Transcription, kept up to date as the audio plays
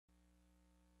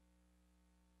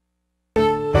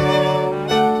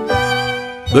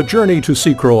The journey to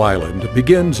Sea Crow Island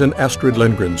begins in Astrid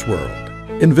Lindgren's world,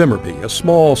 in Vimmerby, a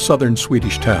small southern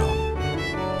Swedish town.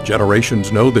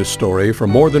 Generations know this story from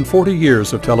more than 40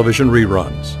 years of television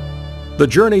reruns. The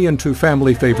journey into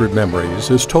family-favorite memories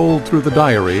is told through the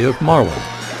diary of Marlon,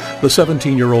 the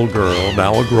 17-year-old girl,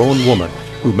 now a grown woman,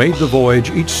 who made the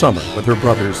voyage each summer with her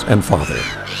brothers and father.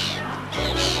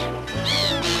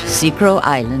 Sea Crow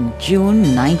Island,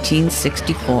 June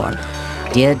 1964.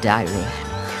 Dear Diary,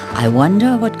 I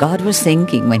wonder what God was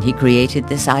thinking when he created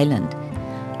this island.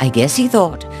 I guess he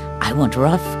thought, I want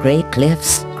rough grey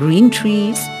cliffs, green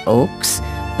trees, oaks,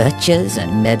 birches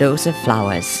and meadows of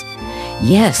flowers.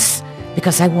 Yes,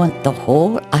 because I want the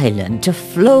whole island to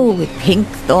flow with pink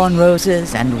thorn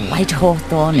roses and white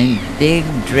hawthorn in big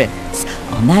drifts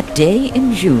on that day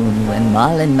in June when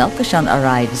Malin Melkersson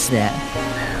arrives there.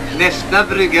 Nästa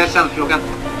brygga är Saltkrakan.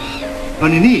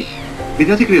 Hörrni ni, vet du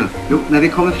vad jag tycker vi gör? Jo, när vi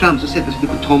kommer fram så sätter vi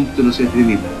oss på tomten och sätter vi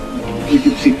middag. Vi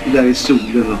sitter där i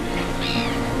solen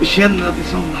och känner att det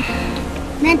är sommar.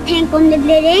 Men tänk om det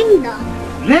blir regn då?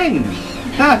 Regn?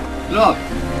 Ha, bra.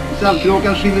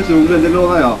 Saltkrakan skiner solen, det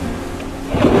lovar jag.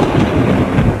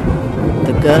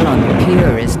 The girl on the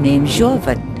pier is named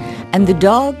Jorven, and the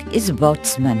dog is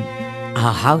Boatsman.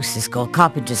 Our house is called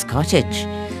Carpenter's Cottage.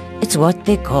 It's what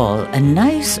they call a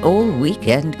nice old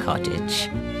weekend cottage.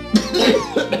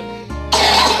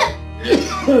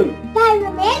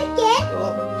 Farbror Melker?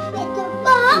 Vet du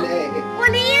vad?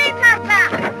 Håll i dig pappa!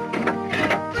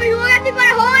 Kom ihåg att du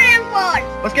bara har en kvar!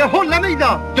 Vad ska jag hålla mig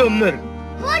då, dummer?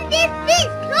 Håll i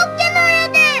fiskklockan, hör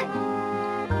du!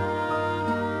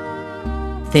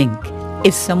 Think,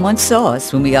 if someone saw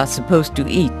us when we are supposed to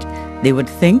eat, they would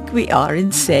think we are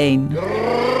insane.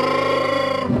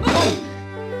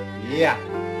 Yeah.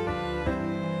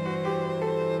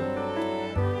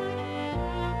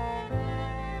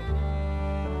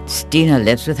 Stina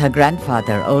lives with her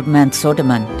grandfather, Old Man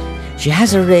Soderman. She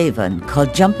has a raven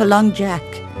called Jump Along Jack.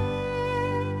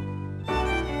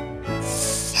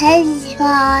 Säg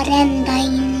varenda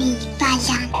in i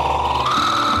färjan.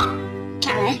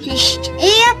 Kan vi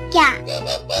försöka?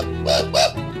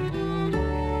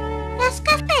 Jag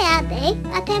ska säga dig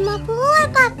att hemma på vår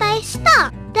gata i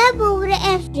stan, där bor det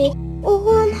en fru och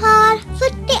hon har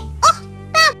 48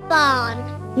 barn.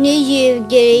 Nu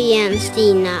ljuger igen,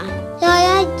 Stina. Ja,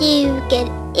 jag ljuger.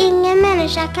 Ingen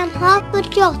människa kan ha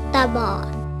 48 barn.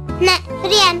 Nej, för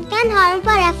egentligen har hon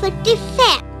bara 45.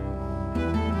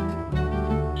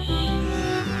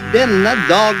 Denna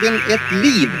dagen ett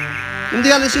liv. Men det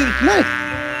är alldeles utmärkt.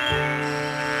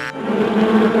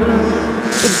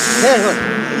 Och där hör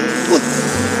du. Och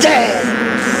där!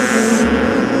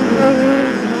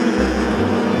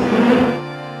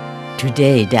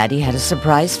 Today, Daddy had a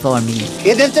surprise for me.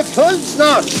 Är det inte fullt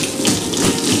snart?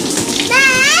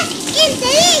 Nej, inte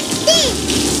riktigt.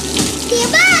 Det är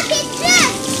bara till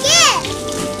tröskel.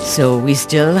 So we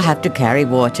still have to carry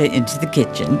water into the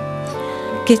kitchen.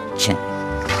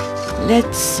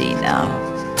 Let's see now.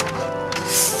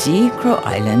 Sea Crow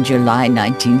Island, July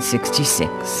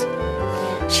 1966.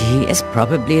 She is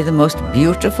probably the most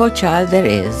beautiful child there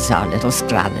is, our little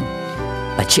Stralen.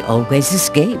 But she always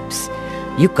escapes.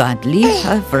 You can't leave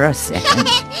her for a second.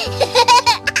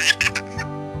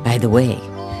 By the way,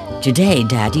 today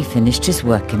Daddy finished his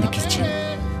work in the kitchen.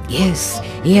 Yes,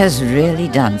 he has really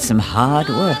done some hard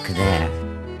work there.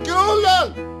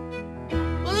 Gullan!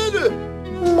 Vad är du?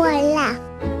 Måla.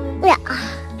 Ja.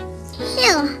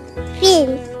 Så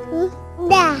fint.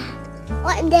 Där.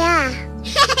 Och där.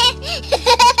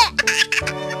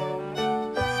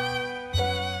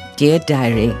 Dear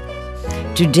Diary,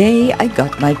 today I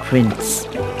got my prince.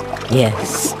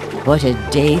 Yes, what a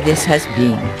day this has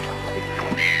been.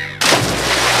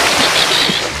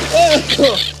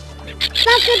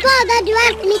 Varför badar du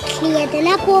alltid med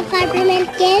kläderna på, farbror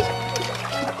Melker?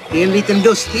 Det är en liten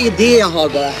lustig idé jag har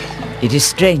bara. It is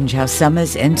strange how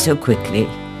summers end so quickly.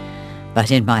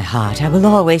 But in my heart I will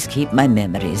always keep my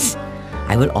memories.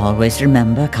 I will always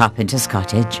remember Carpenter's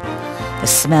Cottage, the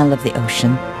smell of the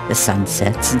ocean, the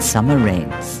sunsets and summer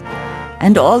rains,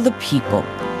 and all the people.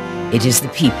 It is the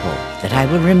people that I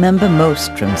will remember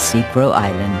most from Sea Crow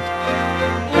Island.